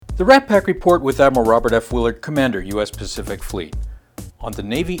The RAT-PAC report with Admiral Robert F. Willard, Commander, U.S. Pacific Fleet, on the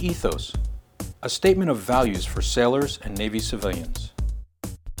Navy Ethos, a statement of values for sailors and Navy civilians.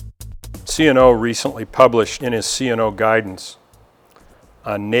 CNO recently published in his CNO guidance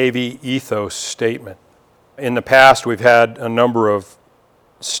a Navy Ethos statement. In the past, we've had a number of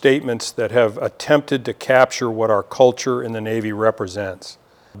statements that have attempted to capture what our culture in the Navy represents.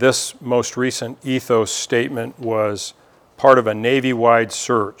 This most recent Ethos statement was part of a Navy-wide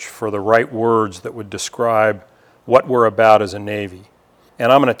search for the right words that would describe what we're about as a Navy.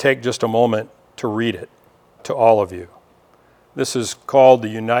 And I'm going to take just a moment to read it to all of you. This is called the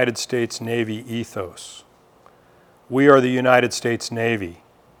United States Navy Ethos. We are the United States Navy,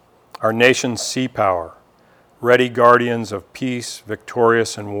 our nation's sea power, ready guardians of peace,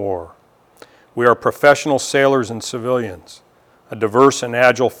 victorious in war. We are professional sailors and civilians, a diverse and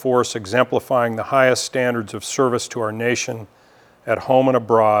agile force exemplifying the highest standards of service to our nation at home and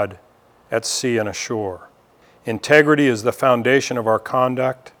abroad, at sea and ashore. Integrity is the foundation of our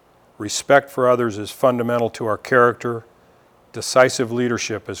conduct. Respect for others is fundamental to our character. Decisive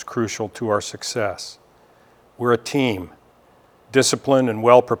leadership is crucial to our success. We're a team, disciplined and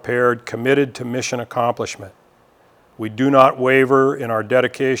well-prepared, committed to mission accomplishment. We do not waver in our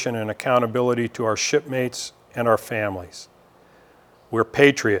dedication and accountability to our shipmates and our families. We're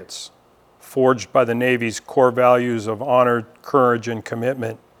patriots, forged by the Navy's core values of honor, courage, and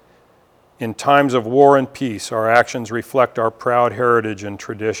commitment. In times of war and peace, our actions reflect our proud heritage and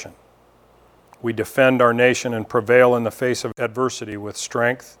tradition. We defend our nation and prevail in the face of adversity with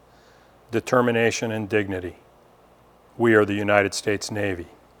strength, determination, and dignity. We are the United States Navy.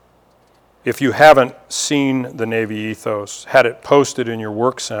 If you haven't seen the Navy Ethos, had it posted in your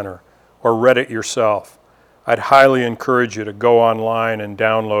work center, or read it yourself, I'd highly encourage you to go online and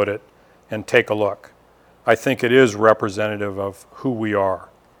download it and take a look. I think it is representative of who we are,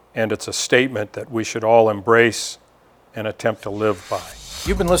 and it's a statement that we should all embrace and attempt to live by.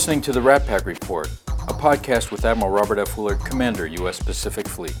 You've been listening to the RAT-PAC report, a podcast with Admiral Robert F. Willard, Commander, U.S. Pacific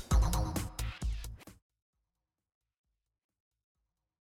Fleet.